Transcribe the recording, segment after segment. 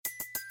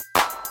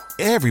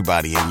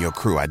Everybody in your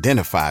crew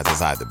identifies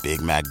as either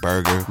Big Mac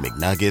Burger,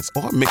 McNuggets,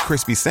 or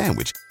McCrispy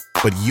Sandwich.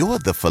 But you're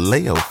the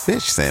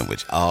Filet-O-Fish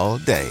Sandwich all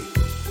day.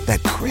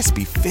 That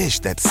crispy fish,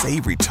 that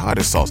savory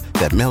tartar sauce,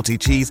 that melty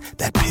cheese,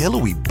 that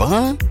pillowy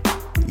bun.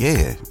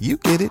 Yeah, you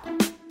get it.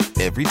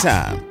 Every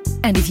time.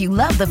 And if you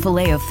love the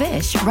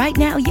Filet-O-Fish, right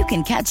now you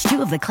can catch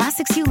two of the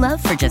classics you love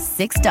for just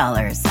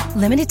 $6.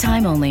 Limited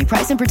time only.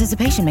 Price and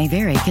participation may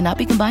vary. Cannot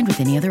be combined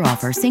with any other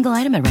offer. Single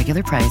item at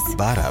regular price.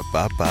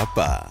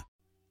 Ba-da-ba-ba-ba.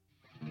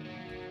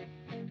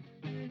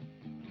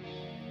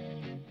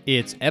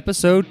 It's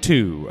episode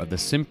 2 of the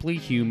Simply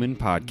Human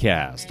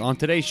podcast. On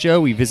today's show,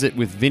 we visit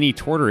with Vinnie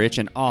Tortorich,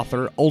 an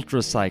author,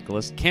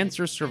 ultracyclist,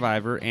 cancer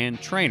survivor, and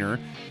trainer,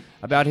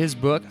 about his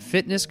book,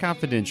 Fitness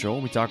Confidential.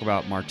 We talk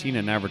about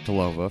Martina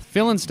Navratilova,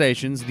 filling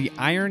stations, the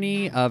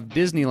irony of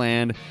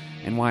Disneyland,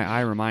 and why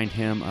I remind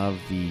him of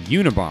the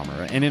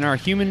Unabomber. And in our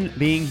Human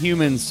Being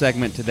Human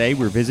segment today,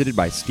 we're visited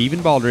by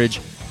Stephen Baldridge,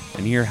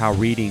 and hear how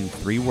reading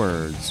 3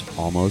 words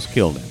almost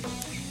killed him.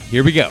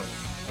 Here we go.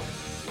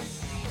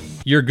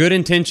 Your good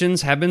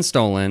intentions have been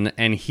stolen,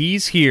 and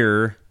he's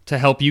here to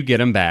help you get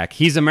them back.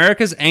 He's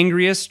America's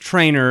angriest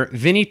trainer.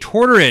 Vinnie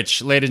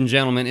Tortorich, ladies and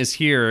gentlemen, is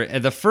here,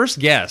 the first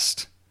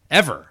guest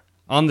ever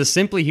on the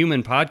Simply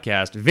Human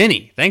podcast.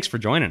 Vinnie, thanks for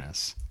joining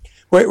us.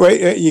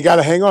 Wait, you got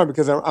to hang on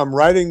because I'm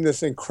writing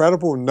this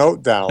incredible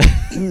note down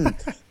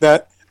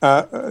that,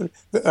 all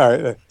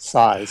right,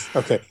 size.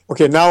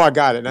 Okay, now I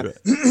got it.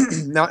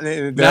 Now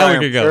I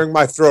am clearing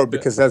my throat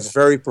because that's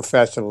very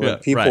professional. Yeah,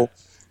 and people right.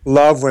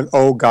 love when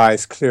old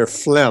guys clear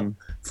phlegm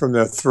from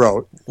their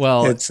throat.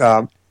 Well,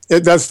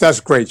 that's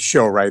great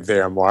show right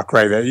there, Mark.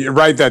 Right there, you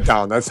write that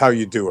down. That's how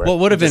you do it. What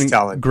would have been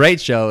a great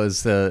show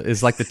is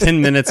like the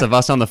 10 minutes of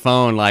us on the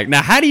phone. Like,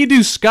 now, how do you do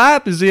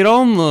Skype? Is it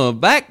on the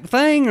back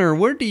thing, or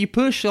where do you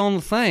push on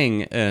the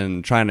thing?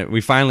 And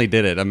we finally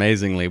did it.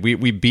 Amazingly,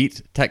 we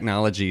beat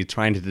technology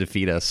trying to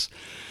defeat us.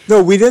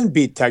 No, we didn't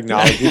beat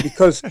technology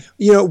because,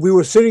 we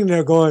were sitting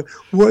there going,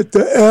 what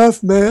the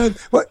F, man?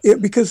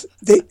 Because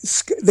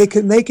they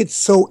can make it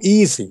so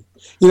easy.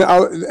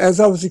 As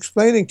I was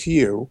explaining to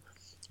you,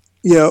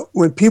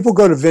 when people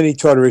go to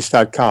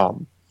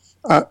VinnieTortorich.com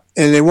and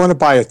they want to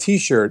buy a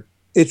T-shirt,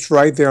 it's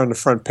right there on the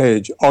front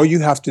page. All you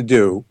have to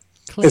do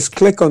is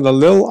click on the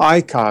little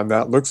icon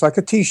that looks like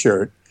a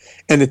T-shirt,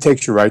 and it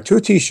takes you right to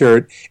a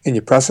T-shirt, and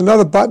you press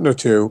another button or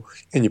two,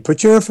 and you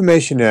put your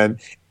information in,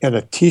 and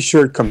a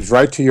T-shirt comes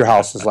right to your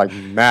house. It's like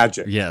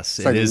magic. Yes,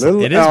 it's like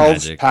little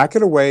elves magic. Pack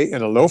it away,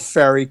 and a little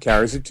fairy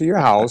carries it to your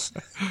house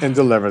and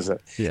delivers it.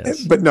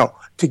 Yes. But no,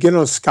 to get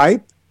on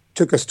Skype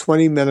took us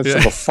 20 minutes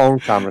of a phone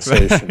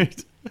conversation.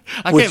 Right.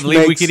 I can't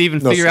believe we could even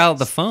figure out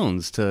the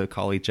phones to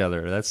call each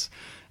other. That's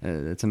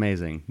it's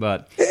amazing.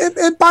 But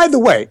and by the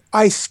way,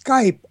 I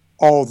Skype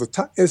all the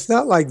time. It's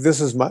not like this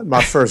is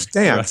my first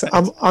dance.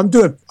 Right. I'm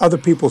doing other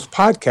people's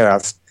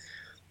podcasts,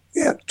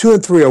 2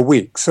 and 3 a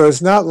week. So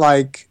it's not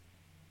like,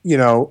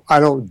 I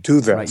don't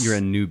do this. Right, you're a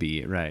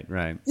newbie.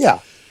 Right. Yeah.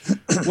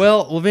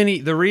 Well,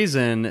 Vinnie, the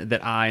reason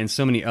that I and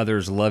so many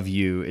others love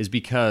you is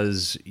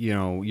because,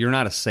 you're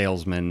not a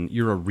salesman,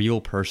 you're a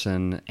real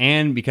person,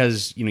 and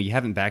because, you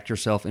haven't backed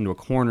yourself into a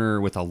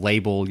corner with a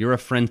label. You're a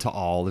friend to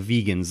all, the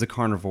vegans, the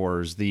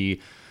carnivores, the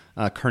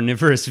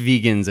carnivorous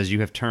vegans, as you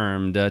have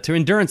termed, to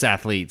endurance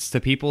athletes, to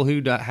people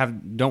who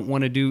don't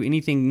want to do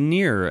anything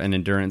near an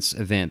endurance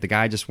event, the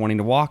guy just wanting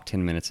to walk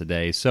 10 minutes a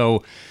day.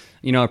 So,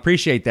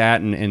 appreciate that,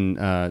 and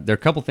there are a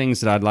couple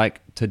things that I'd like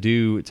to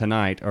do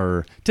tonight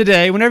or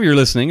today, whenever you're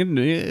listening.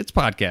 It's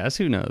podcast.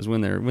 Who knows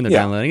when they're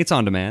downloading? It's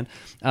on demand.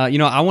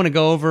 I want to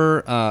go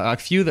over a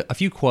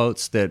few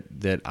quotes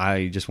that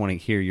I just want to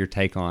hear your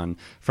take on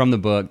from the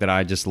book that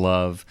I just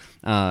love,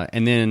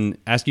 and then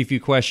ask you a few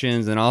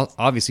questions, and I'll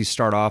obviously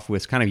start off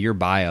with kind of your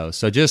bio.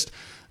 So just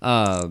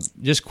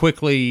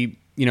quickly,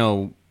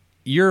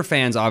 your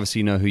fans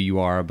obviously know who you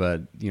are,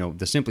 but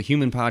the Simply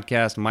Human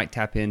podcast might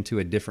tap into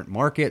a different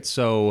market.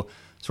 So,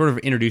 sort of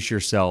introduce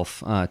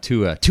yourself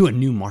to a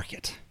new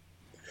market.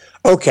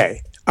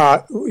 Okay.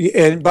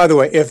 And by the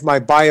way, if my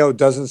bio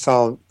doesn't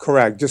sound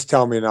correct, just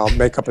tell me and I'll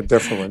make up a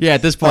different one. Yeah.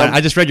 At this point,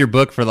 I just read your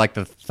book for like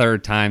the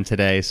 3rd time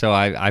today, so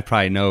I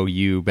probably know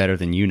you better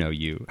than you know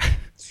you.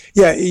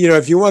 Yeah,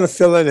 if you want to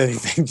fill in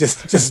anything,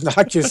 just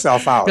knock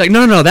yourself out. You're like,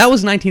 no, that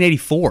was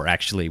 1984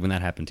 actually when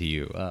that happened to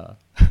you.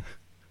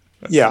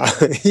 Yeah.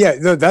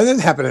 No, that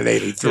didn't happen in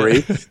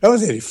 83. That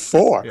was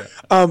 84.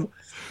 Yeah.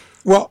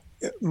 Well,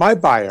 my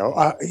bio,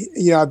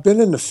 I've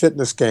been in the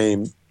fitness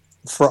game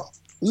for a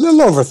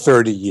little over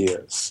 30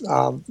 years.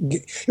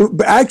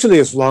 Actually,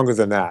 it's longer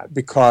than that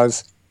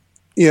because,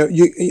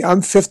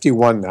 I'm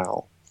 51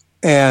 now.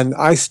 And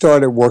I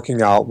started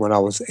working out when I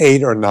was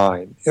 8 or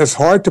 9. It's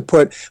hard to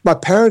put. My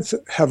parents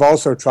have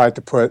also tried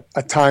to put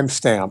a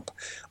timestamp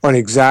on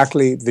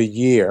exactly the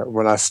year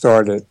when I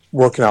started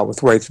working out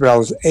with weights, but I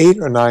was 8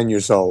 or 9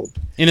 years old.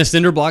 In a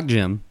cinder block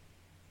gym.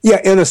 Yeah,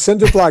 in a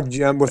cinder block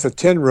gym with a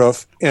tin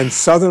roof in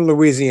southern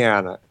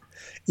Louisiana,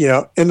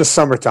 in the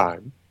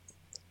summertime.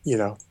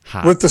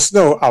 Hot. with the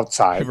snow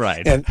outside.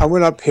 Right. And I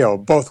went uphill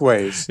both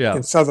ways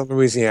in southern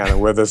Louisiana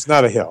where there's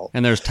not a hill.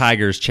 And there's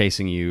tigers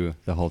chasing you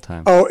the whole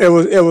time. Oh, it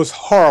was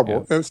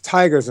horrible. Yeah. It was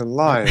tigers and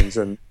lions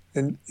and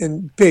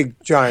big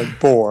giant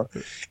boar.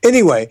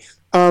 Anyway,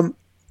 I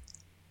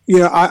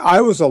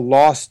was a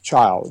lost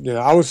child.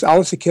 I was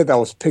a kid that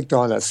was picked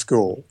on at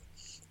school.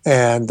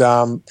 And,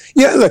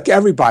 look,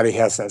 everybody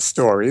has that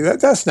story.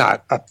 That's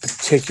not a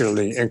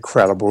particularly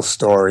incredible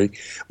story.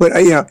 But,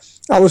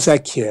 I was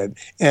that kid.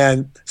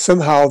 And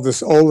somehow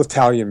this old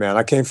Italian man,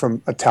 I came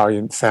from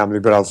Italian family,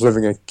 but I was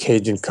living in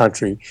Cajun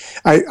country.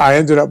 I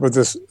ended up with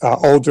this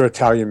older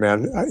Italian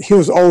man. He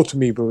was old to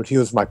me, but he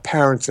was my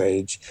parents'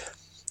 age.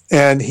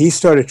 And he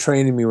started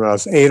training me when I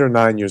was 8 or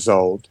 9 years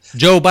old.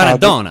 Joe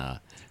Bonadonna.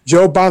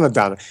 Joe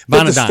Bonadonna.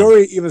 But the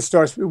story even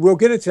starts, we'll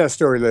get into that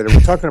story later. We're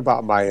talking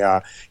about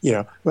my,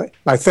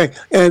 my thing.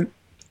 And,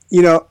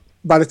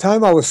 by the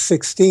time I was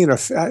 16 or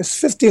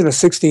 15 or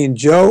 16,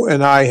 Joe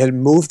and I had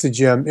moved the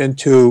gym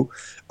into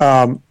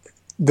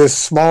this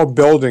small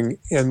building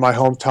in my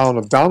hometown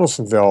of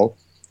Donaldsonville.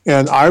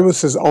 And I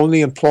was his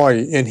only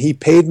employee. And he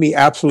paid me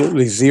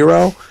absolutely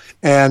zero.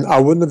 And I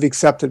wouldn't have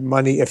accepted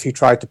money if he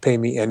tried to pay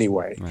me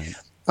anyway. Right.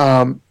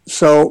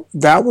 So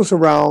that was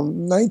around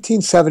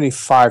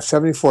 1975,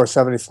 74,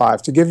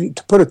 75.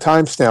 To put a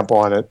timestamp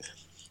on it,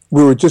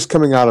 we were just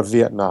coming out of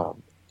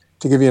Vietnam.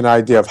 To give you an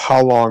idea of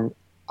how long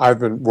I've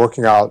been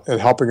working out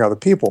and helping other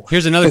people.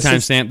 Here's another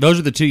timestamp. Those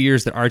are the 2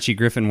 years that Archie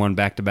Griffin won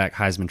back-to-back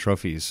Heisman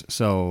trophies.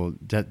 So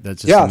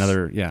that's just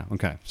another,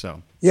 okay.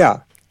 So yeah,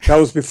 that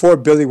was before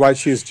Billy White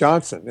Shoes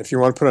Johnson. If you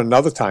want to put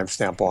another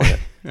timestamp on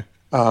it.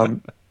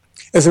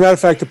 As a matter of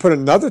fact, to put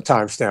another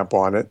timestamp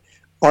on it,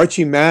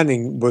 Archie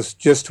Manning was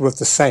just with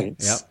the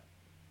Saints. Yep.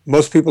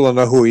 Most people don't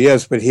know who he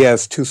is, but he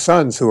has two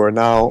sons who are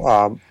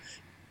now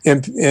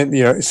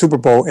Super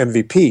Bowl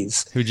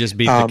MVPs. Who just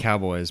beat the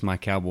Cowboys, my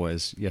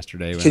Cowboys,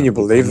 yesterday. Can you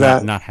believe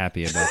that? Not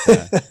happy about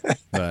that,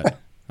 but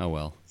oh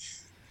well.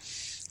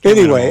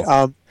 Anyway,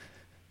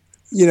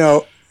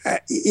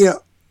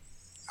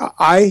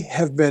 I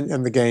have been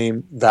in the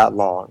game that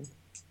long,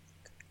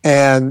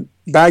 and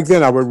back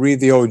then I would read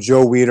the old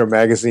Joe Weider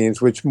magazines,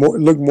 which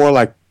looked more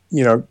like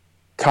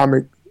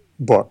comic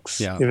books.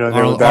 Yeah,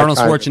 Arnold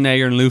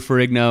Schwarzenegger and Lou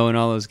Ferrigno and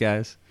all those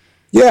guys.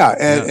 Yeah,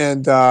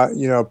 and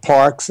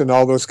Parks and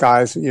all those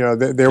guys, they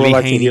were Lee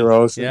like Haney. the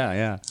heroes.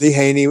 Yeah. Lee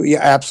Haney, yeah,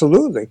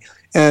 absolutely.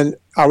 And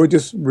I would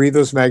just read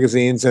those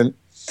magazines, and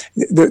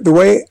the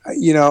way,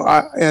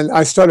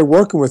 I started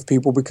working with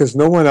people because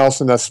no one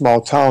else in that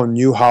small town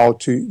knew how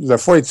to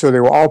lift weights, so they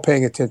were all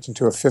paying attention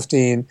to a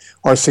 15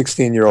 or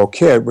 16-year-old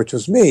kid, which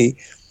was me.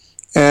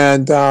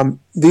 And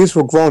these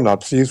were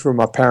grown-ups. These were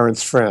my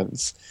parents'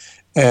 friends.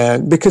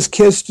 And because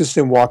kids just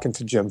didn't walk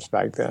into gyms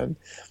back then.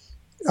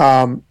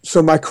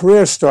 So my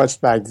career starts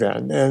back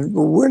then, and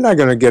we're not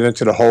going to get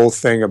into the whole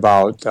thing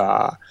about,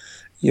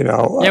 we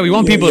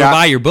want people to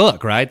buy your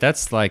book, right?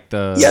 That's like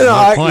the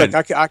point.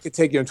 Look, I could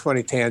take you on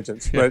 20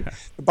 tangents, but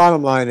the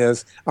bottom line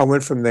is I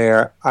went from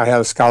there. I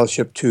had a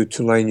scholarship to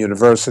Tulane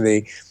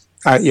University.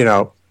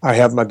 I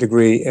have my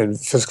degree in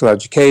physical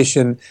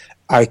education.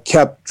 I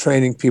kept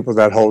training people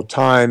that whole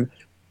time.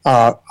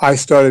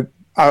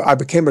 I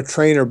became a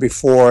trainer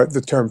before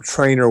the term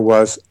trainer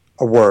was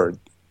a word.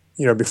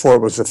 Before it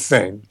was a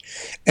thing.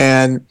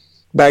 And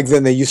back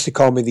then they used to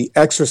call me the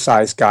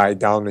exercise guy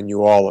down in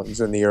New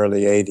Orleans in the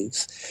early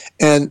 80s.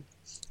 And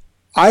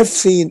I've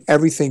seen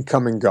everything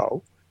come and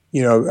go.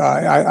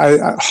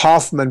 I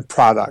Hoffman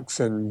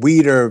products and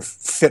Weider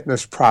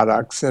fitness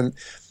products and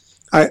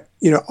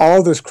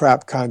all this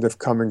crap kind of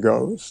come and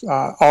goes.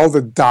 All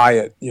the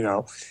diet,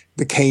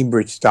 the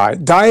Cambridge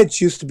diet. Diets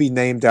used to be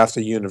named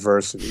after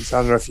universities.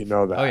 I don't know if you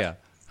know that. Oh, yeah.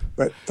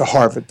 But the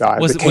Harvard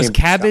diet. Was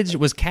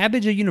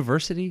cabbage a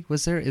university?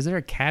 Is there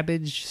a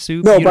cabbage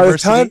soup? No,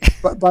 university?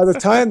 by the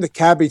time the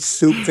cabbage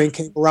soup thing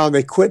came around,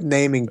 they quit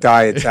naming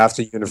diets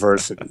after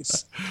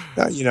universities.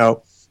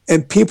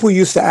 And people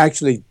used to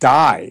actually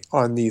die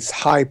on these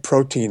high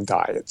protein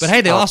diets. But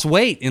hey, they lost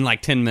weight in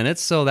like 10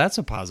 minutes, so that's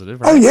a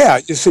positive, right? Oh yeah,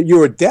 you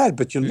were dead,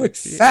 but you looked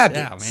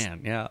fabulous. Yeah,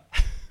 man, yeah.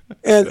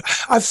 And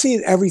I've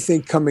seen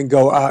everything come and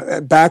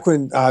go. Back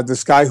when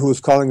this guy who was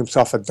calling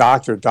himself a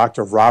doctor,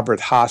 Dr. Robert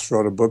Haas,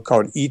 wrote a book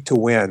called Eat to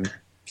Win.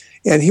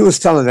 And he was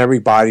telling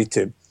everybody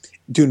to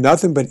do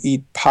nothing but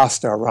eat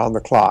pasta around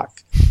the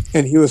clock.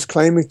 And he was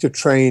claiming to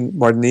train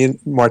Martina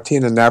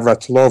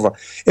Navratilova.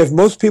 If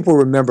most people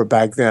remember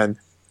back then,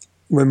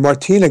 when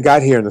Martina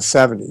got here in the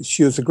 70s,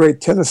 she was a great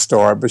tennis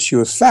star, but she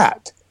was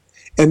fat.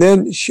 And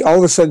then all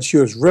of a sudden she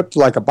was ripped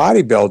like a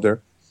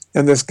bodybuilder.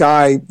 And this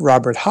guy,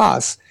 Robert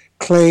Haas,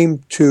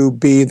 claimed to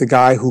be the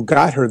guy who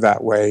got her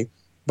that way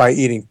by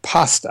eating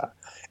pasta.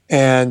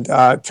 And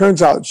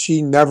turns out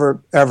she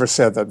never, ever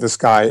said that this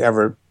guy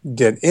ever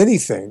did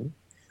anything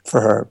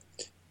for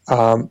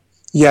her.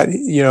 Yet,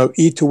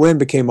 Eat to Win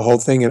became a whole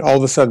thing, and all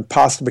of a sudden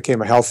pasta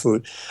became a health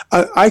food.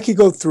 I could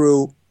go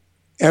through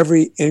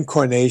every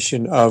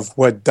incarnation of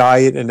what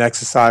diet and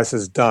exercise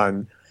has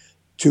done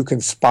to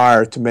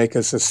conspire to make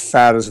us as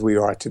fat as we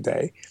are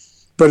today.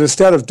 But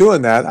instead of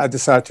doing that, I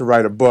decided to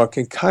write a book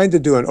and kind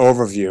of do an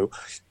overview.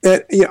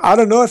 And I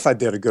don't know if I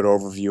did a good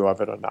overview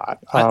of it or not.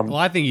 Well,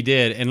 I think you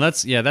did. And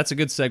that's a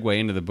good segue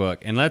into the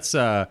book. And let's,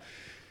 for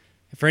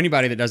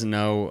anybody that doesn't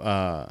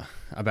know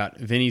about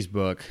Vinnie's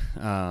book,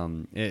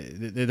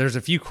 there's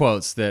a few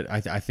quotes that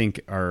I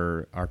think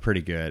are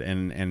pretty good.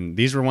 And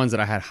these were ones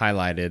that I had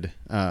highlighted.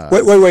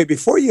 Wait.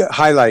 Before you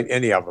highlight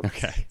any of them,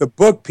 okay. The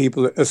book,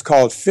 people, is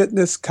called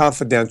Fitness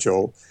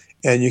Confidential.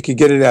 And you can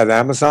get it at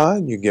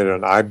Amazon. You can get it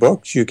on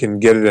iBooks. You can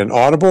get it in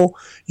Audible.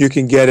 You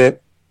can get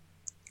it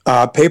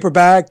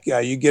paperback.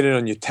 You get it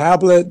on your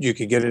tablet. You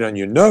can get it on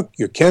your Nook,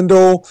 your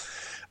Kindle.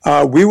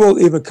 We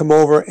will even come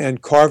over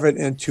and carve it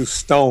into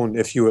stone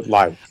if you would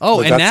like.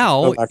 Oh, and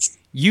now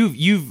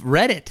you've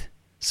read it.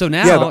 So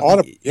now,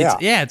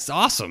 it's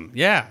awesome.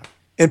 Yeah.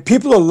 And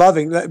people are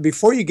loving,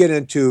 before you get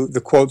into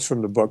the quotes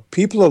from the book,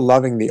 people are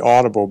loving the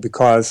Audible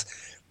because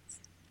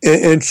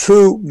in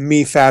true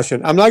me fashion,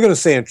 I'm not going to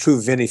say in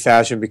true Vinnie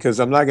fashion because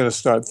I'm not going to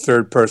start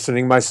third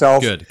personing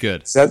myself.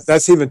 Good.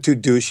 That's even too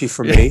douchey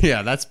for me.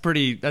 Yeah, that's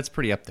pretty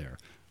up there.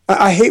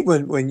 I hate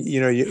when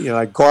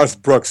like Garth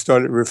Brooks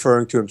started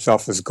referring to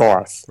himself as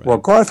Garth. Right. Well,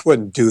 Garth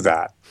wouldn't do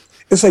that.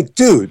 It's like,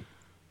 dude,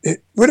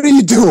 what are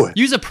you doing?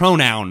 Use a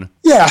pronoun.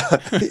 Yeah,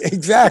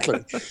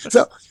 exactly.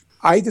 So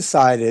I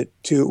decided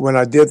to, when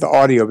I did the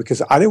audio,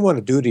 because I didn't want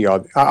to do the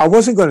audio. I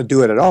wasn't going to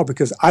do it at all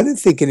because I didn't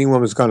think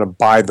anyone was going to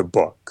buy the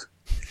book.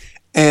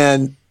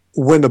 And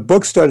when the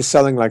book started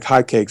selling like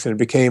hotcakes and it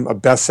became a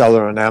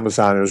bestseller on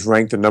Amazon, it was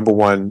ranked the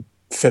 #1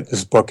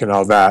 fitness book and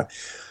all that,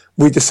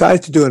 we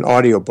decided to do an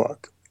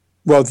audiobook.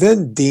 Well,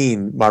 then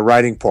Dean, my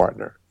writing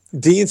partner,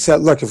 Dean said,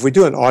 look, if we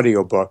do an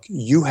audiobook,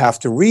 you have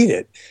to read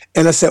it.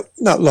 And I said,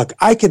 no, look,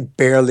 I can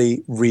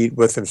barely read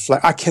with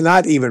inflection. I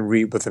cannot even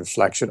read with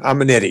inflection.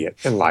 I'm an idiot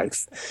in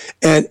life.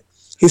 And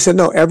he said,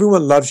 no,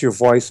 everyone loves your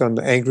voice on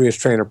the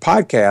Angriest Trainer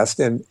podcast,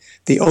 and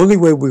the only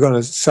way we're going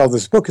to sell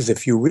this book is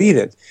if you read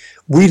it.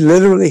 We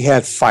literally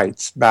had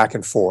fights back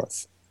and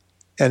forth.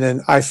 And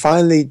then I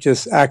finally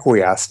just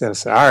acquiesced and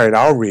said, all right,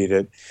 I'll read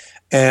it.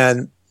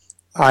 And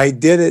I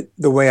did it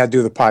the way I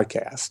do the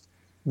podcast.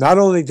 Not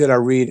only did I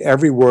read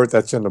every word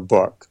that's in the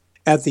book,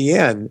 at the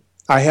end,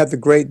 I had the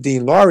great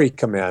Dean Laurie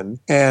come in,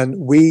 and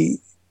we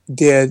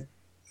did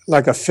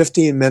like a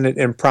 15-minute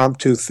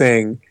impromptu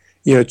thing,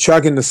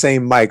 chugging the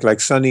same mic like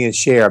Sonny and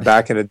Cher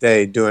back in the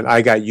day doing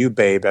I Got You,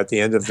 Babe at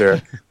the end of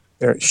their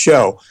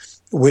show.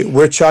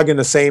 We're chugging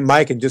the same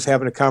mic and just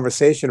having a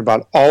conversation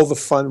about all the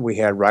fun we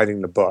had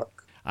writing the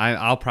book.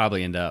 I'll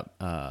probably end up,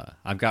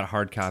 I've got a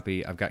hard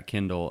copy, I've got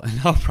Kindle, and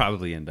I'll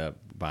probably end up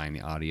buying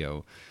the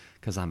audio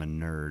because I'm a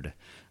nerd.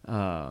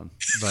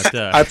 But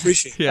I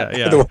appreciate that.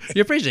 Yeah.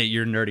 You appreciate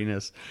your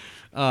nerdiness.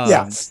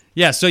 Yes.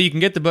 Yeah, so you can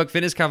get the book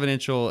Fitness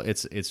Confidential.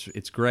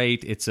 It's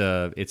great. It's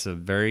a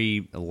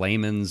very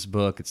layman's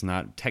book. It's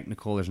not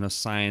technical. There's no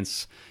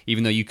science.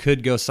 Even though you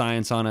could go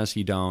science on us,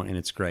 you don't, and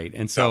it's great.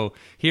 And so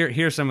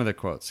here's some of the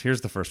quotes.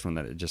 Here's the first one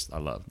that I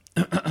love.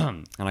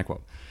 And I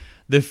quote,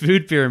 "The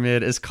food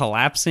pyramid is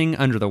collapsing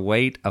under the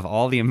weight of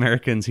all the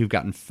Americans who've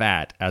gotten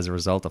fat as a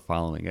result of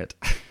following it."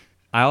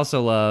 I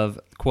also love,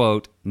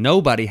 quote,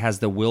 "Nobody has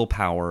the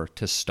willpower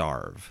to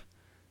starve."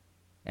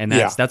 And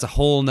that's a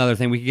whole nother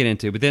thing we could get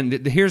into. But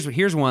then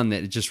here's one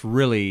that just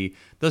really,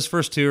 those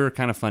first two are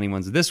kind of funny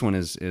ones. This one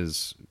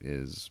is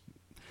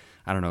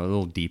I don't know, a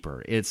little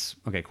deeper. It's,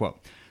 okay, quote,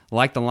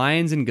 "Like the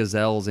lions and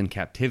gazelles in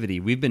captivity,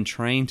 we've been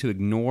trained to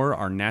ignore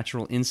our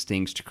natural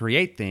instincts to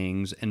create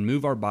things and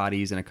move our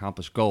bodies and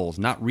accomplish goals,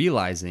 not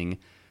realizing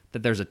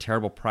that there's a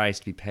terrible price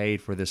to be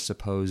paid for this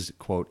supposed,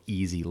 quote,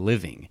 easy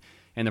living.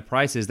 And the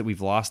price is that we've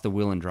lost the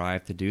will and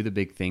drive to do the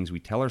big things we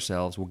tell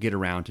ourselves we'll get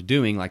around to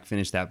doing, like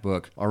finish that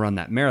book or run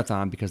that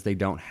marathon, because they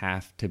don't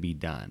have to be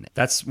done."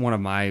 That's one of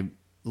my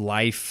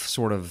life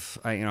sort of,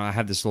 I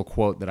have this little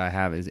quote that I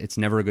have, is it's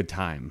never a good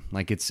time.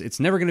 Like it's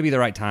never going to be the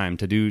right time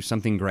to do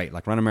something great,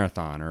 like run a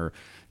marathon or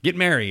get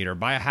married or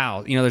buy a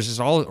house. There's just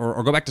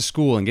or go back to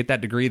school and get that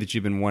degree that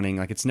you've been wanting.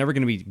 Like it's never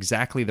going to be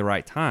exactly the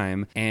right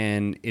time.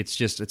 And it's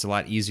a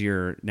lot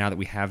easier now that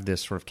we have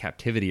this sort of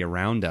captivity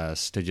around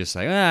us to just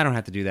say, I don't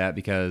have to do that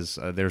because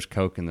there's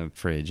Coke in the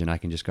fridge and I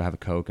can just go have a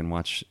Coke and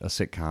watch a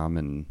sitcom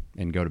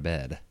and go to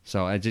bed.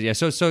 So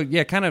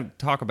kind of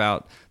talk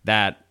about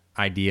that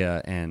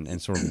idea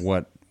and sort of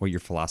what your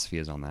philosophy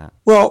is on that.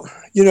 Well,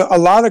 a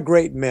lot of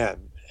great men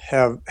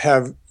have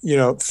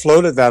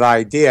floated that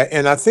idea,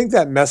 and I think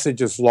that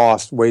message is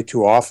lost way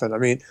too often. I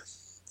mean,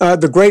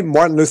 the great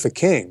Martin Luther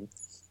King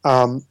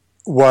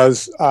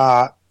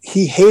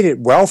he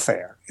hated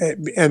welfare,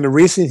 and the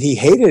reason he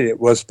hated it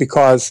was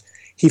because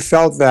he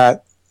felt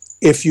that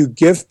if you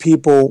give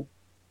people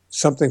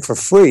something for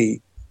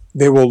free,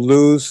 they will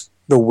lose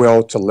the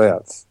will to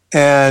live.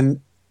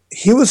 And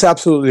he was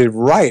absolutely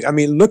right. I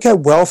mean, look at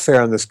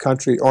welfare in this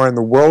country or in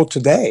the world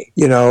today.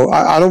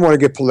 I don't want to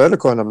get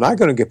political, and I'm not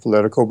going to get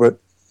political, but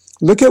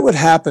look at what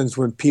happens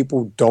when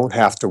people don't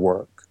have to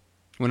work.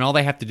 When all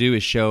they have to do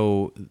is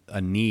show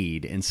a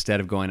need instead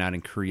of going out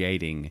and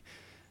creating.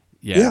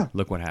 Yeah.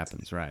 Look what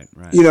happens. Right.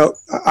 You know,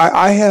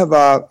 I have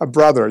a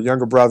brother, a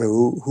younger brother,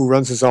 who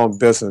runs his own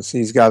business.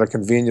 He's got a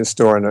convenience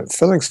store and a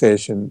filling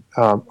station.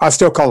 I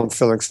still call them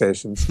filling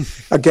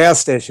stations, a gas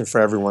station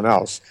for everyone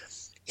else.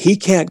 He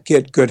can't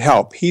get good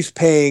help. He's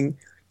paying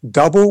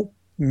double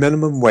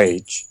minimum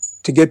wage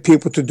to get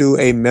people to do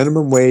a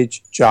minimum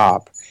wage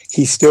job.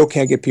 He still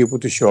can't get people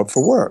to show up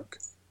for work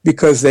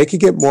because they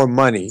could get more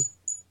money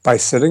by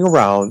sitting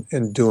around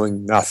and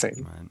doing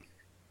nothing. Right.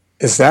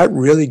 Is that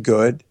really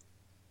good?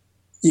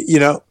 You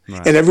know,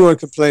 Right. And everyone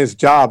complains,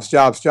 jobs.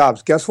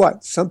 Guess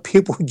what? Some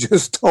people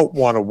just don't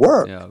want to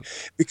work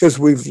because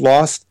we've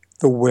lost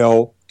the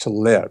will to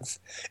live.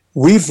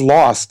 We've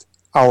lost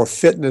our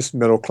fitness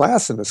middle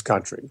class in this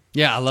country.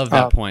 Yeah, I love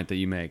that point that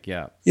you make.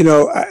 Yeah. You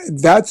know,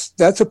 that's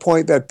a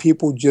point that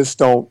people just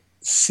don't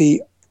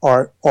see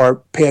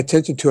or pay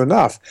attention to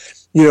enough.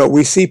 You know,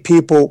 we see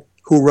people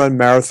who run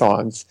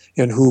marathons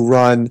and who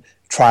run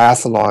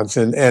triathlons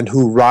and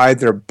who ride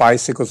their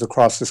bicycles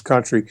across this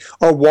country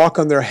or walk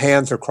on their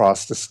hands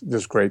across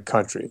this great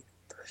country.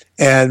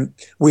 And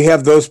we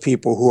have those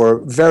people who are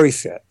very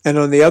fit. And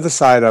on the other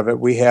side of it,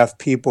 we have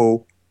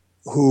people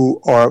who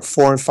are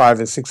 400 and 500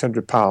 and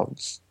 600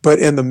 pounds. But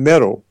in the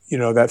middle, you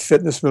know, that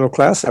fitness middle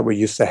class that we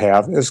used to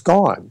have is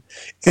gone.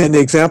 And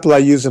the example I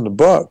use in the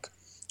book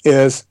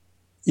is,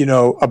 you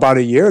know, about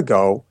a year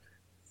ago,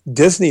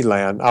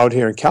 Disneyland out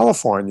here in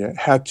California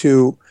had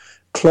to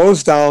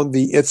close down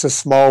the It's a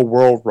Small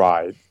World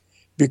ride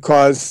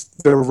because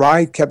the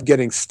ride kept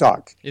getting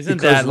stuck.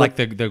 Isn't that like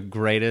the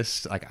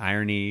greatest like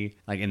irony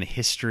like in the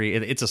history?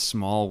 It's a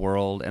small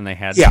world, and they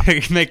had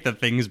to make the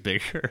things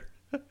bigger.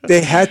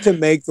 They had to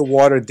make the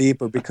water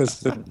deeper because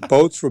the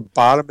boats were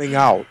bottoming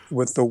out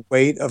with the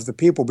weight of the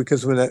people.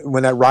 Because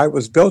when that ride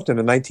was built in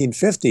the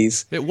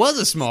 1950s, it was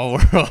a small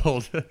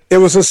world. It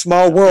was a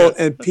small world,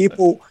 and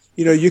people,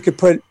 you know, you could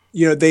put.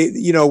 You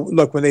know,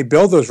 look, when they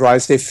build those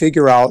rides, they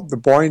figure out the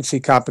buoyancy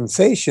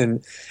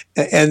compensation,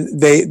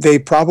 and they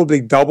probably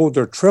doubled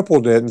or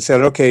tripled it and said,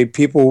 okay,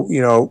 people,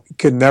 you know,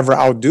 could never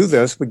outdo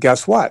this, but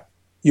guess what?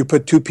 You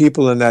put two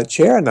people in that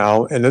chair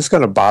now, and it's going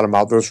to bottom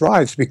out those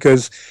rides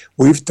because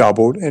we've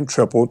doubled and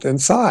tripled in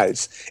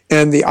size.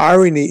 And the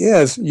irony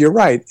is, you're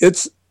right,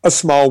 it's a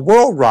small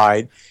world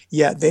ride,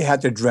 yet they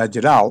had to dredge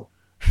it out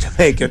to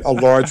make it a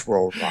large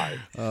world ride.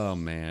 Oh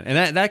man,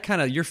 and that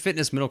kind of your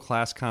fitness middle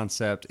class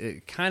concept,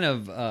 it kind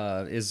of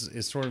is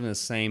sort of in the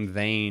same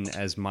vein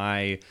as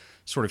my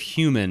sort of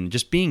human,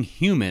 just being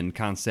human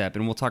concept.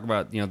 And we'll talk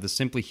about, you know, the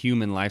simply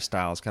human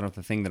lifestyle is kind of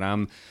the thing that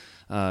I'm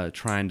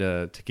trying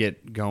to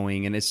get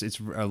going, and it's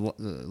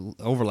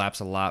overlaps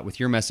a lot with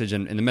your message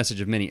and the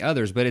message of many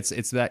others. But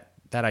it's that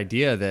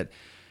idea that,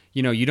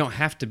 you know, you don't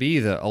have to be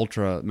the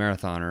ultra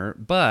marathoner,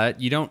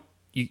 but you don't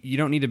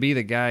need to be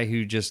the guy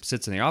who just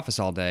sits in the office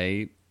all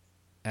day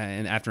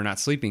and after not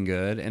sleeping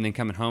good and then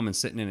coming home and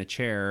sitting in a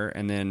chair.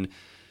 And then,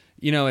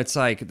 you know, it's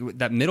like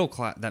that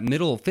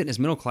fitness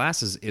middle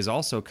class is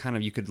also kind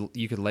of, you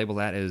could label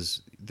that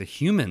as the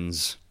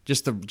humans,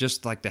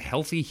 just like the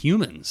healthy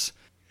humans.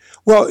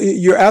 Well,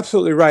 you're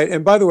absolutely right.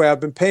 And by the way, I've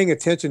been paying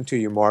attention to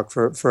you, Mark,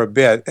 for a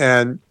bit.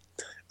 And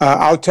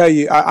I'll tell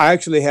you, I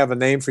actually have a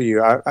name for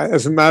you.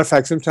 As a matter of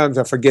fact, sometimes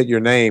I forget your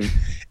name.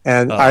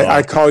 And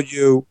I call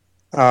you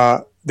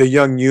the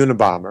young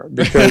Unabomber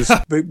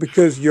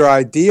because your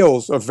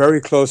ideals are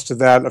very close to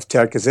that of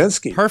Ted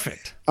Kaczynski.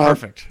 Perfect.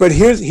 But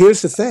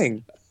here's the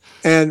thing,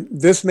 and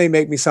this may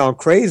make me sound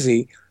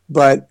crazy,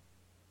 but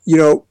you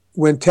know,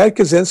 when Ted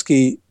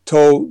Kaczynski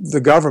told the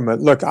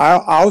government, "Look,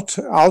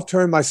 I'll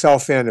turn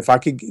myself in if I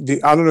could."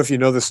 I don't know if you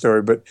know the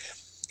story, but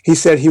he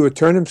said he would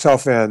turn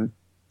himself in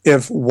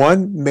if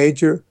one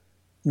major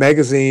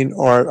magazine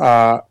or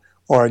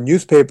a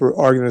newspaper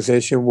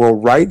organization will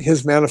write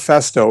his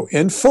manifesto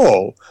in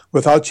full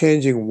without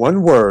changing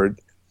one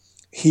word.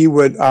 He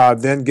would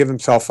then give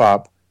himself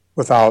up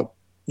without,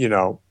 you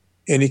know,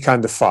 any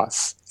kind of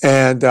fuss.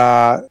 And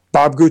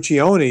Bob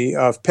Guccione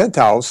of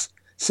Penthouse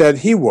said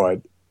he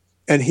would,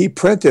 and he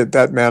printed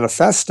that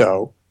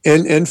manifesto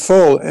in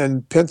full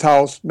in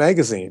Penthouse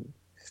magazine.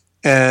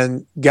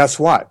 And guess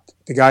what?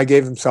 The guy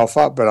gave himself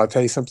up, but I'll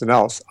tell you something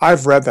else.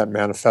 I've read that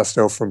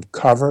manifesto from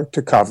cover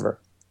to cover.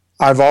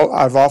 I've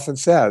often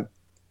said,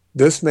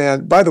 this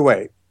man, by the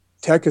way,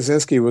 Ted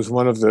Kaczynski was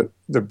one of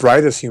the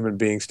brightest human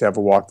beings to ever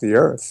walk the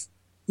earth.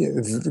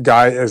 The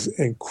guy is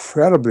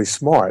incredibly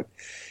smart.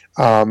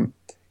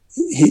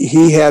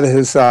 He had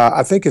his,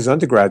 I think his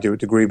undergraduate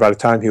degree by the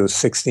time he was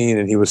 16,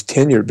 and he was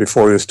tenured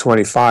before he was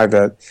 25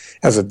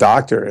 as a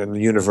doctor in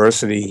the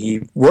university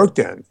he worked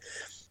in.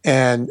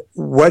 And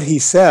what he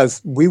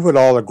says, we would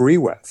all agree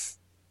with.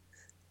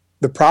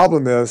 The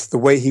problem is the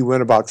way he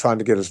went about trying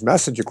to get his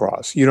message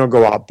across. You don't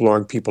go out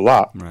blowing people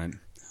up. Right.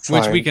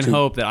 Which we can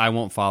hope that I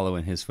won't follow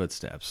in his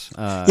footsteps.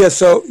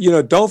 So, you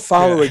know, don't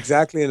follow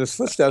exactly in his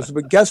footsteps.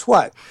 But guess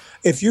what?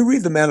 If you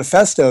read the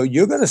manifesto,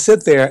 you're going to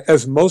sit there,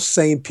 as most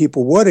sane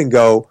people would, and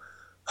go,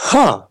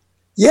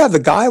 yeah,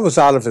 the guy was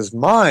out of his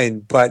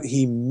mind, but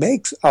he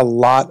makes a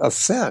lot of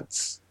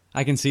sense.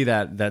 I can see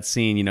that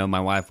scene. You know, my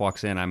wife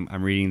walks in,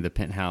 I'm reading the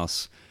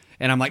Penthouse,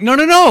 And I'm like,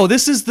 no,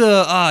 this is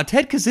the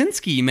Ted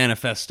Kaczynski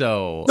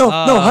manifesto. No,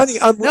 honey,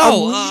 I'm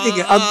reading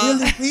it. I'm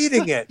really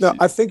reading it. No,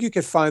 I think you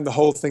could find the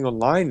whole thing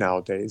online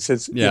nowadays.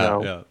 It's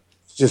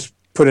just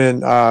put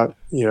in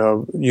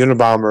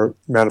Unabomber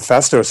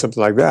manifesto or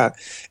something like that,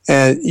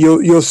 and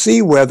you'll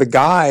see where the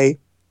guy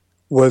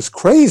was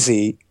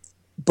crazy.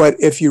 But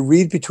if you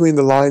read between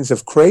the lines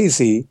of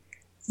crazy,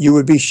 you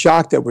would be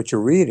shocked at what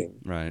you're reading.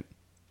 Right.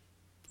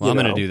 Well, I'm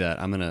going to do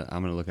that. I'm going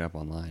to look it up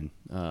online.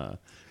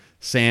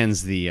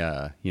 Sans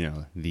the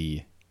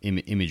the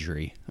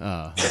imagery.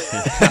 Going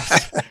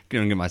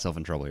to get myself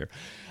in trouble here.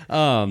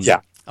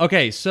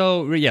 Okay,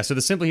 so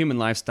the Simple Human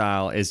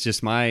lifestyle is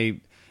just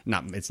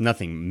it's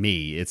nothing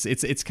me. It's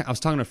I was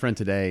talking to a friend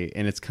today,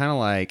 and it's kind of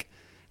like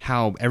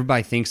how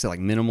everybody thinks that like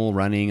minimal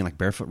running and like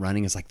barefoot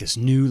running is like this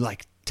new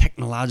like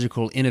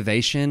technological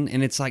innovation,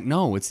 and it's like,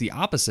 no, it's the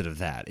opposite of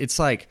that. It's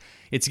like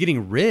it's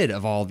getting rid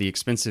of all the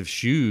expensive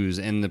shoes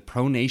and the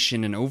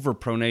pronation and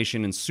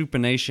overpronation and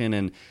supination,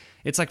 and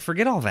it's like,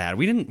 forget all that.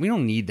 We don't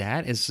need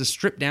that. It's just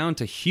stripped down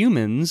to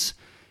humans.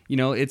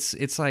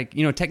 It's like,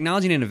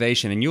 technology and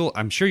innovation, and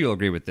I'm sure you'll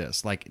agree with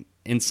this. Like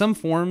in some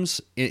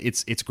forms,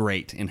 it's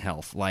great in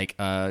health, like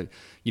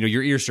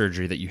your ear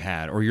surgery that you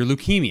had, or your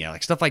leukemia,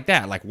 like stuff like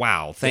that. Like,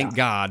 wow, thank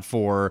God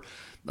for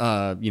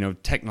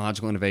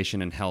technological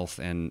innovation in health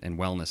and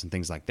wellness and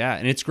things like that.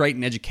 And it's great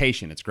in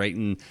education. It's great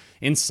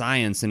in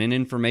science and in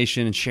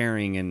information and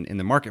sharing and in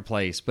the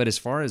marketplace. But as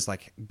far as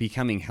like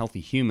becoming healthy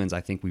humans, I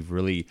think we've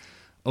really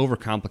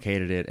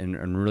overcomplicated it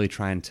and really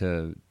trying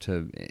to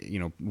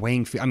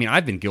weighing food. I mean,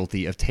 I've been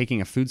guilty of taking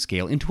a food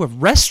scale into a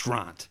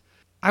restaurant.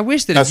 I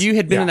wish that if you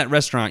had been in that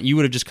restaurant, you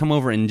would have just come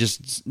over and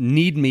just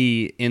kneed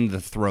me in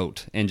the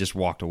throat and just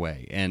walked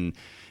away. And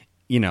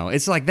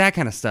it's like that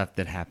kind of stuff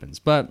that happens.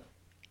 But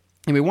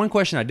anyway, one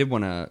question I did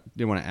want to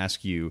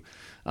ask you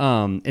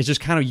is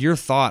just kind of your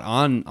thought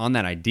on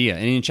that idea.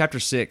 And in chapter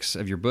 6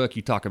 of your book,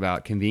 you talk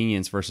about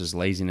convenience versus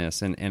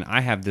laziness, and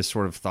I have this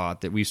sort of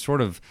thought that we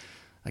sort of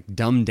like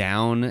dumbed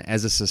down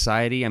as a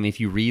society. I mean,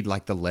 if you read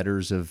like the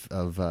letters of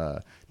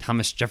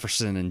Thomas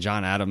Jefferson and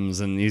John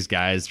Adams and these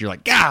guys, you're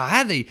like, God,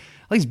 how they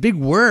all these big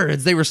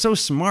words? They were so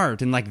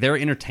smart, and like their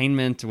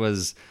entertainment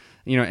was.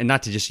 And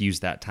not to just use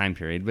that time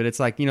period, but it's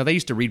like, they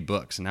used to read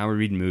books, and now we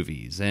read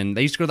movies, and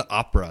they used to go to the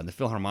opera and the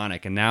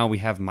Philharmonic, and now we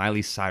have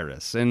Miley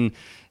Cyrus, and,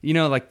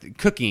 like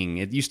cooking,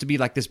 it used to be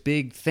like this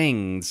big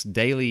thing, this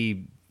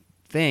daily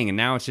thing, and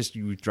now it's just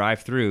you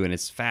drive through, and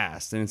it's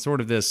fast, and it's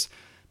sort of this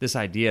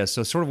idea.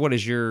 So sort of what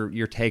is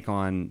your take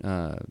on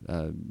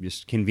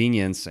just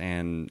convenience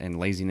and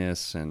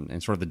laziness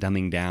and sort of the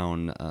dumbing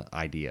down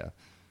idea?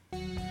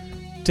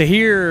 To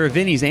hear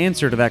Vinnie's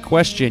answer to that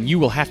question, you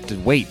will have to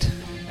wait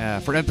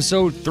for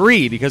episode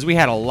 3, because we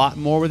had a lot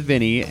more with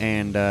Vinnie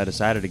and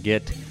decided to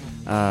get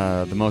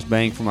the most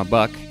bang for my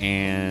buck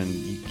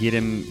and get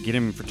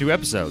him for 2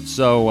 episodes.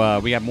 So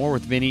we have more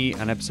with Vinnie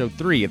on episode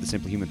 3 of the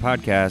Simply Human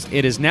podcast.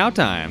 It is now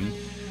time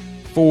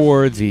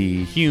for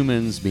the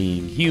Humans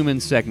Being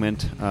Human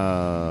segment,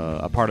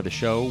 a part of the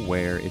show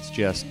where it's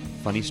just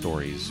funny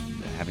stories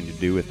having to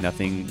do with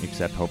nothing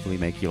except hopefully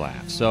make you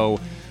laugh. So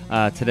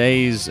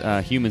today's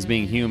Humans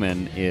Being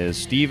Human is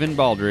Stephen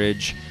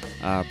Baldridge,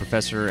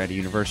 professor at a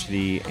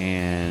university,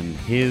 and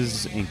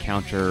his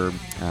encounter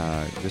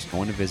just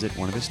going to visit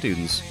one of his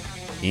students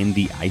in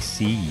the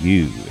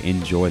ICU.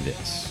 Enjoy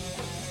this.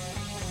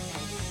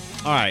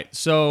 All right,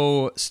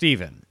 so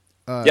Stephen,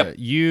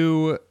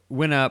 you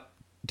went up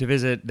to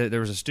visit. There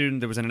was a student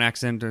that was in an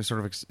accident. To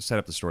sort of set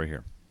up the story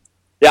here.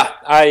 Yeah,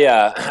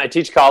 I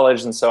teach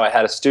college, and so I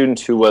had a student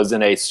who was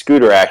in a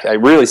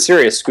really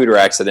serious scooter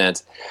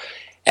accident,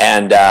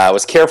 and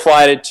was care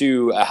flighted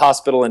to a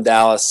hospital in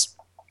Dallas,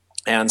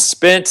 and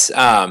spent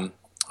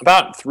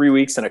about 3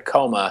 weeks in a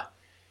coma,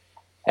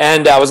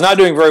 and I was not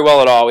doing very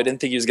well at all. We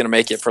didn't think he was going to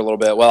make it for a little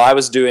bit. Well, I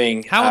was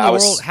doing.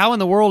 How in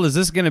the world is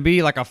this going to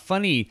be like a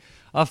funny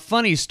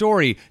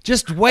story?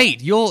 Just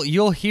wait,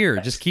 you'll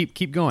hear. Just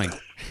keep going.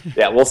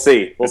 Yeah, we'll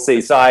see.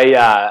 So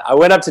I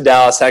went up to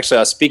Dallas. Actually,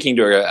 I was speaking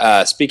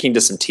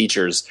to some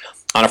teachers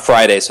on a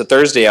Friday. So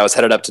Thursday, I was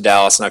headed up to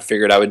Dallas, and I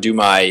figured I would do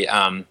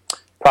my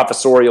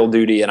professorial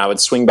duty, and I would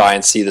swing by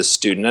and see this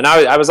student. And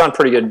I was on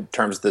pretty good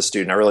terms with this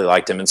student. I really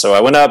liked him, and so I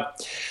went up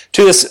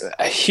to this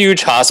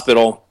huge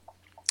hospital.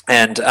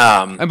 And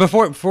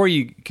before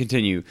you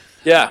continue,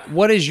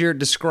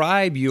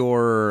 describe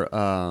your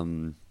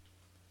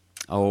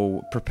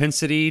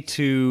propensity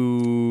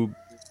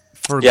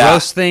for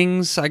gross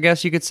things, I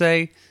guess you could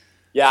say.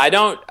 Yeah, I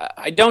don't,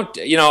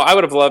 I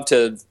would have loved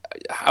to,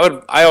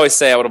 I always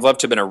say I would have loved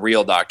to have been a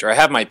real doctor. I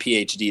have my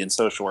PhD in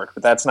social work,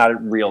 but that's not a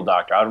real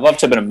doctor. I would love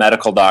to have been a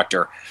medical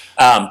doctor.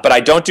 But I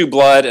don't do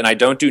blood, and I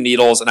don't do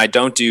needles, and I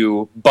don't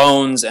do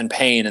bones and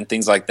pain and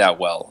things like that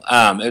well.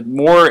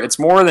 It's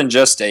more than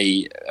just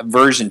a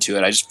aversion to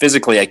it. I just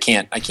physically, I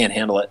can't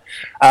handle it.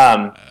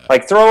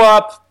 Like throw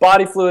up,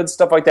 body fluids,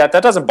 stuff like that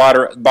doesn't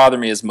bother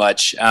me as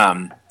much.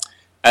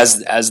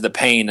 As the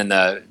pain and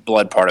the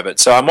blood part of it.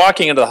 So I'm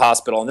walking into the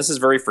hospital, and this is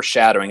very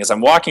foreshadowing. As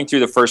I'm walking through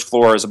the first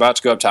floor, I was about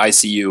to go up to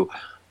ICU,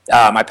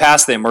 I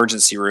passed the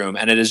emergency room,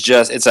 and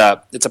it's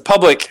a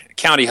public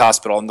county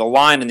hospital, and the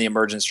line in the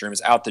emergency room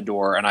is out the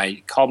door. And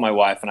I called my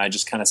wife, and I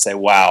just kind of say,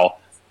 "Wow,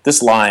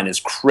 this line is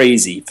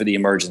crazy for the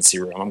emergency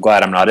room. I'm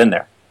glad I'm not in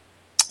there."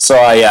 So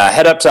I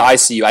head up to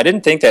ICU. I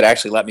didn't think they'd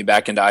actually let me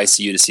back into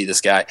ICU to see this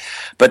guy,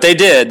 but they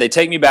did. They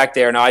take me back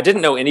there. Now, I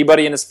didn't know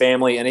anybody in his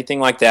family, anything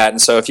like that. And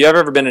so if you've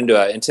ever been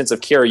into an intensive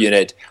care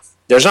unit,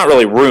 there's not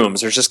really rooms.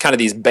 There's just kind of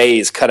these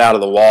bays cut out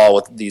of the wall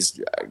with these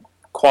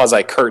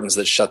quasi curtains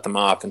that shut them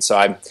off. And so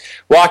I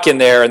walk in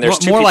there, and there's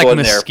two people in there. More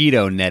like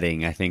mosquito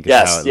netting, I think. Is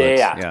yes, how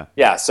it looks.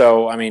 Yeah.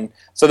 So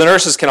so the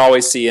nurses can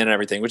always see in and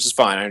everything, which is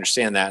fine. I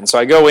understand that. And so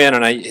I go in,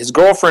 and his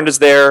girlfriend is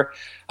there.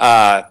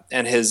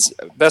 And his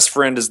best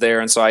friend is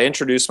there, and so I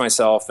introduce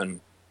myself, and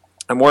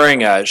I'm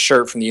wearing a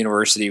shirt from the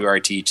university where I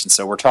teach, and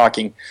so we're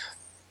talking,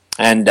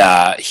 and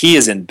he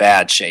is in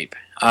bad shape.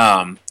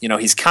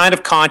 He's kind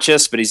of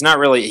conscious, but he's not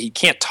really, he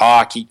can't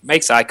talk. He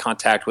makes eye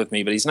contact with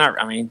me, but he's not,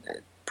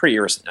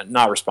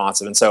 not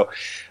responsive. And so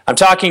I'm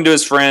talking to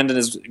his friend and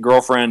his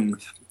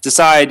girlfriend,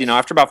 decide,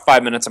 after about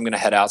 5 minutes, I'm going to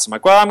head out. So I'm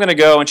like, well, I'm going to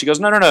go. And she goes,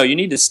 no, you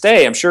need to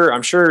stay. I'm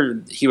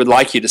sure he would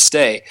like you to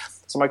stay.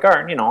 So I'm like, all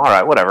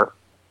right, whatever.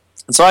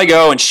 And so I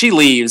go, and she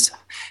leaves,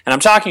 and I'm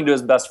talking to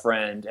his best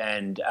friend,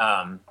 and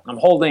I'm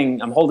holding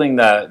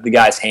the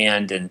guy's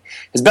hand, and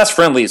his best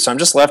friend leaves, so I'm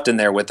just left in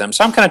there with him.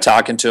 So I'm kind of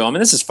talking to him,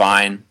 and this is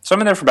fine. So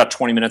I'm in there for about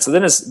 20 minutes, and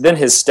then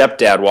his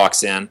stepdad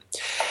walks in,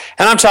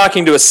 and I'm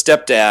talking to his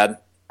stepdad,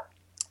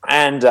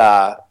 and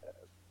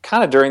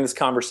kind of during this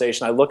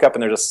conversation, I look up,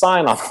 and there's a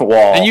sign on the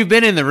wall. And you've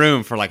been in the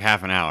room for like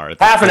half an hour.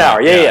 Half an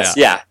hour,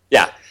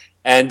 yeah.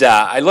 And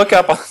I look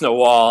up on the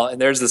wall, and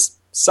there's this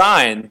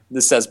sign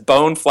that says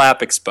bone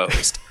flap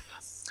exposed.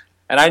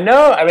 And I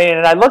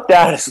look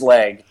down at his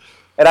leg,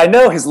 and I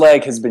know his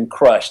leg has been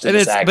crushed in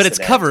this accident. But it's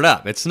covered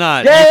up. It's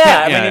not.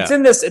 It's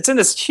in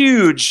this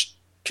huge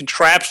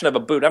contraption of a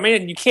boot.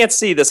 You can't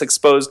see this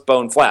exposed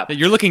bone flap.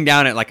 You're looking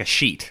down at like a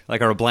sheet, like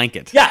a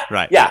blanket. Yeah.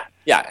 Right.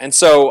 Yeah. And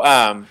so,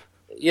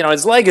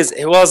 his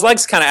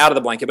leg's kind of out of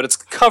the blanket, but it's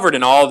covered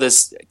in all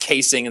this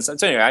casing and stuff.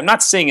 So anyway, I'm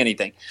not seeing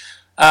anything.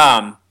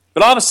 But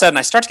all of a sudden,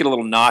 I start to get a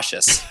little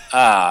nauseous.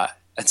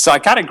 And so I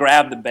kind of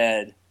grabbed the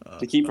bed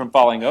to keep from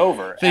falling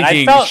over. Thinking,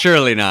 and I felt,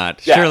 surely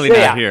not. Surely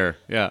not here.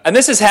 Yeah. And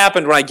this has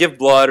happened when I give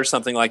blood or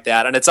something like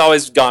that, and it's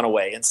always gone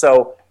away. And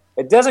so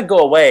it doesn't go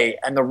away,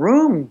 and the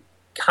room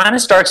kind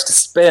of starts to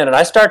spin, and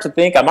I start to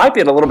think I might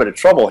be in a little bit of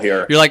trouble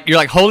here. You're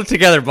like, hold it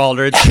together,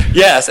 Baldridge.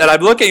 Yes, and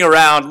I'm looking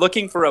around,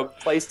 looking for a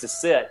place to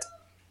sit.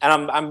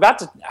 And I'm about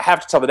to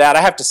have to tell the dad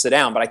I have to sit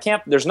down, but I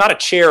can't. There's not a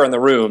chair in the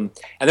room,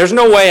 and there's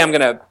no way I'm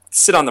going to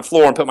sit on the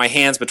floor and put my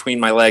hands between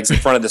my legs in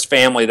front of this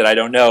family that I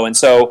don't know. And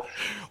so,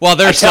 well,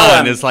 their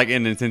son is like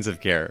in intensive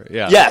care.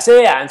 Yeah. Yes,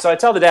 yeah. And so I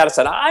tell the dad, I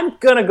said, I'm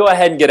going to go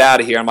ahead and get out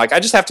of here. I'm like, I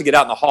just have to get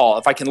out in the hall.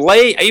 If I can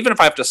even if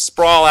I have to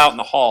sprawl out in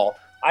the hall,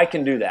 I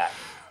can do that.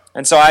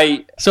 And so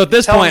So at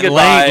this point,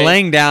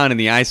 laying down in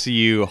the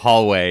ICU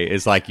hallway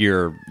is like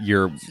your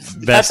best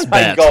that's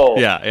my bet. goal.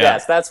 Yeah.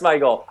 Yes, that's my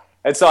goal.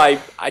 And so I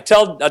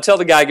tell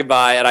the guy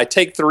goodbye, and I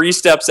take 3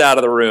 steps out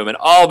of the room, and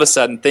all of a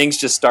sudden things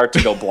just start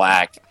to go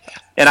black.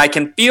 And I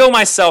can feel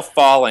myself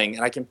falling,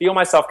 and I can feel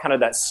myself kind of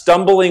that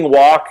stumbling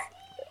walk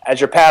as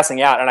you're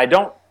passing out.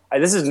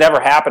 And this has never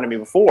happened to me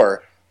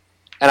before.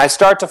 And I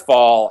start to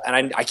fall,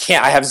 and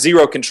I have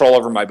zero control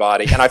over my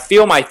body. And I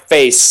feel my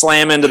face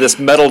slam into this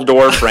metal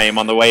door frame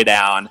on the way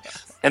down.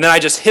 And then I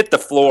just hit the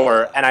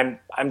floor, and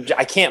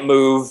I can't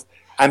move.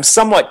 I'm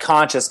somewhat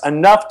conscious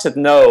enough to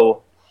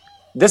know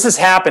this has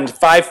happened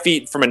 5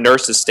 feet from a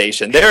nurse's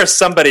station. There is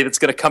somebody that's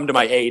going to come to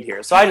my aid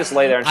here. So I just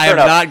lay there, and I am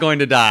not going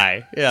to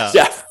die. Yeah.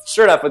 Yeah,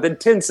 sure enough, within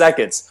 10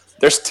 seconds,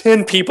 there's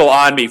 10 people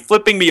on me,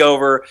 flipping me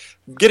over,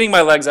 getting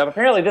my legs up.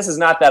 Apparently, this is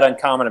not that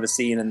uncommon of a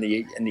scene in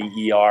the ER.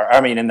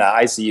 In the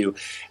ICU.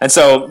 And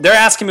so they're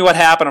asking me what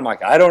happened. I'm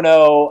like, I don't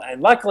know. And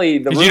luckily,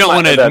 the room, you don't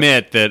want to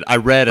admit that I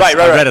read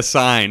a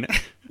sign.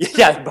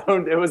 Yeah,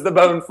 it was the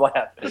bone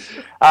flap.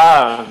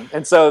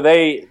 And so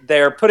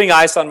they're putting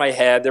ice on my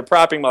head. They're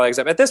propping my legs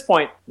up. At this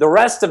point, the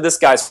rest of this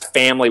guy's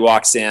family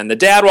walks in. The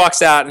dad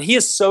walks out, and he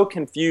is so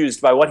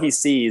confused by what he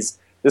sees,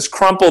 this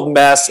crumpled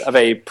mess of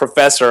a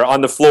professor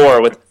on the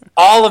floor with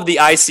all of the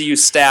ICU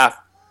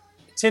staff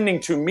tending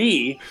to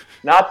me,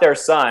 not their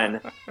son.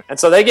 And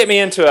so they get me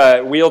into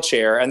a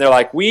wheelchair, and they're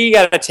like, we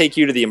got to take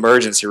you to the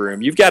emergency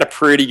room. You've got a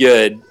pretty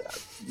good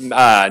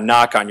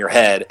knock on your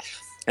head.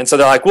 And so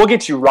they're like, we'll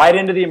get you right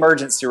into the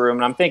emergency room.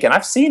 And I'm thinking,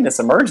 I've seen this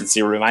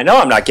emergency room. I know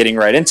I'm not getting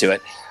right into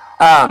it.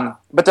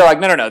 But they're like,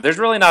 no, there's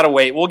really not a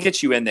wait. We'll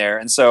get you in there.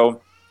 And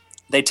so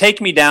they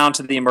take me down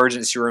to the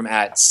emergency room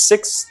at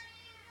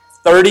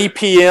 6:30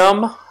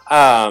 p.m.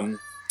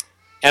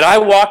 And I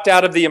walked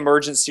out of the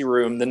emergency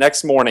room the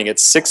next morning at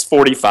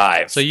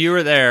 6:45. So you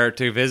were there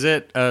to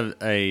visit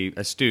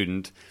a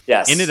student.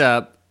 Yes. Ended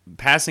up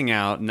passing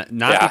out,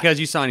 not because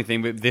you saw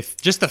anything, but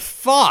just the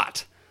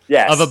thought.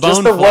 Yes, of a bone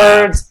just the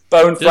flap. words,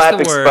 bone flap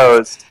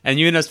exposed. And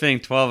you end up spending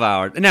 12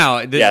 hours.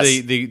 Now,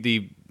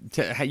 the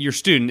your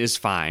student is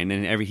fine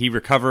and he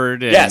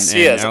recovered. And, yes,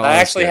 he is. I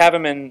actually good.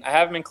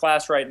 have him in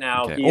class right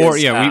now.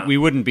 Okay. We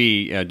wouldn't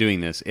be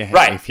doing this if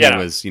he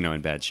was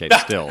in bad shape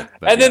still.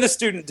 But, and then the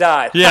student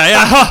died.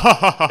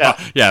 Yeah.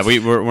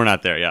 We're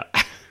not there. Yeah.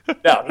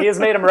 No, he has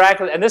made a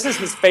miraculous, and this is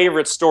his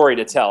favorite story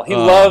to tell. He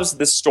loves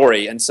this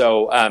story, and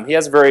so he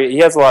has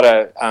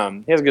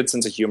a good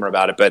sense of humor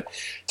about it. But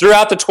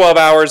throughout the 12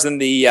 hours in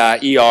the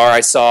ER,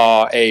 I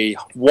saw a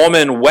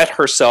woman wet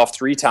herself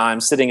 3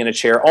 times sitting in a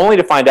chair, only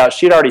to find out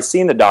she'd already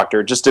seen the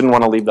doctor, just didn't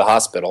want to leave the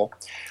hospital.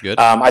 Good.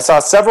 I saw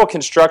several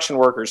construction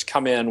workers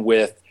come in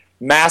with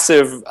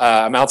massive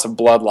amounts of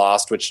blood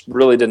lost, which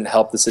really didn't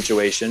help the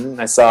situation.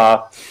 I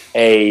saw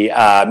a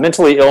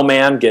mentally ill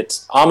man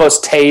get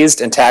almost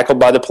tased and tackled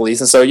by the police.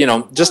 And so,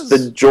 just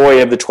the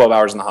joy of the 12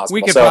 hours in the hospital.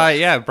 We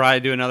could probably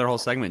do another whole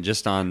segment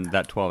just on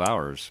that 12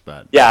 hours.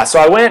 But yeah,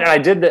 so I went and I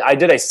did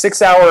a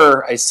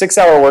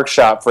 6-hour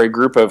workshop for a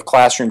group of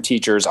classroom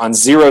teachers on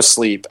zero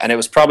sleep, and it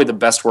was probably the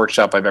best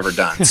workshop I've ever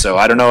done. So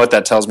I don't know what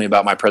that tells me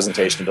about my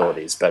presentation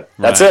abilities, but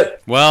that's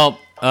it. Well,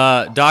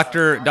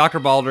 Dr.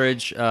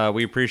 Baldridge,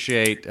 we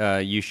appreciate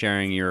you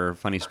sharing your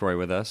funny story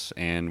with us,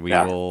 and we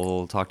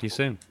will talk to you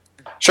soon.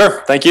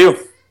 Sure. Thank you.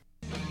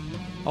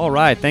 All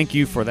right. Thank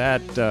you for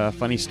that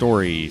funny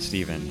story,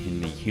 Stephen,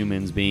 in the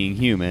humans being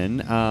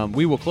human.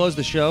 We will close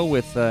the show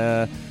with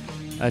a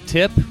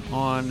tip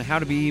on how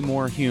to be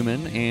more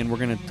human, and we're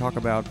going to talk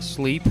about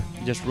sleep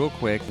just real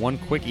quick. One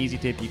quick, easy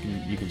tip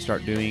you can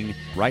start doing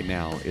right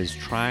now is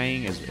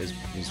trying as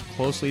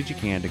closely as you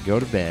can to go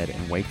to bed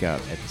and wake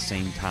up at the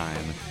same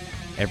time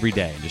every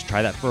day. Just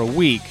try that for a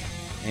week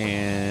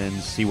and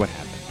see what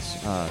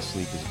happens.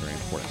 Sleep is very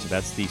important. So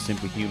that's the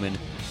Simply Human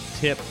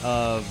tip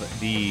of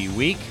the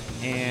week,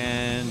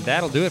 and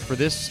that'll do it for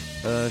this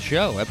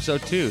show, episode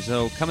 2.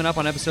 So coming up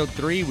on episode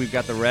 3, we've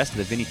got the rest of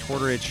the Vinnie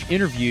Tortorich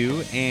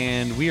interview,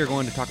 and we are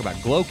going to talk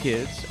about Glow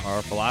Kids,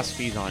 our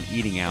philosophies on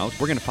eating out.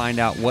 We're going to find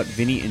out what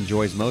Vinnie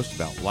enjoys most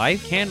about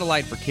life,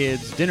 candlelight for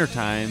kids, dinner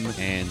time,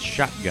 and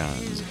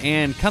shotguns.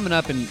 And coming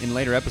up in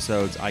later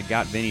episodes, I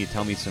got Vinnie to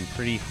tell me some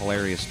pretty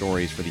hilarious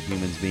stories for the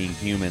Humans Being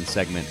Human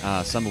segment,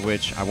 some of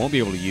which I won't be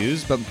able to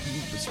use, but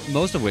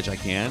most of which I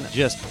can.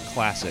 Just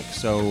classic.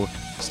 So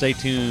stay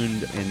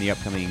tuned in the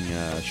upcoming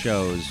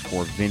shows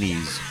for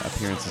Vinnie's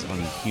appearances on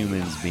the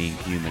Humans Being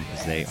Human,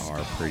 because they are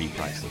pretty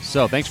priceless.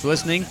 So thanks for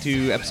listening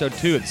to episode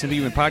 2 of the Simply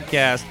Human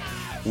podcast.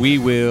 We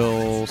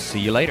will see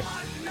you later.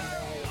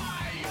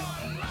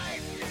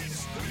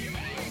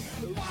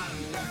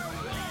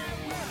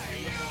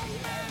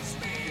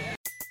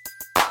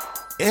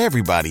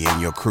 Everybody in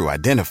your crew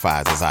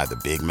identifies as either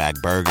Big Mac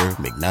Burger,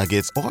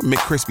 McNuggets, or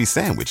McCrispy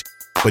Sandwich.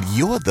 But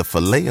you're the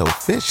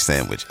Filet-O-Fish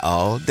Sandwich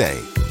all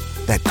day.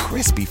 That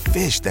crispy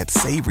fish, that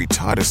savory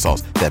tartar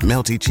sauce, that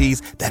melty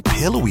cheese, that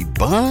pillowy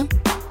bun.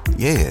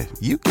 Yeah,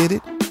 you get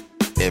it.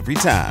 Every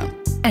time.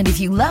 And if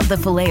you love the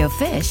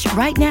Filet-O-Fish,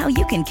 right now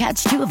you can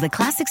catch 2 of the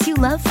classics you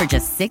love for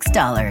just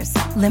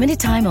 $6. Limited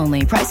time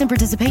only. Price and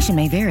participation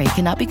may vary.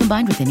 Cannot be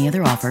combined with any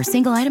other offer.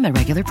 Single item at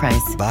regular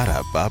price.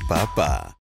 Ba-da-ba-ba-ba.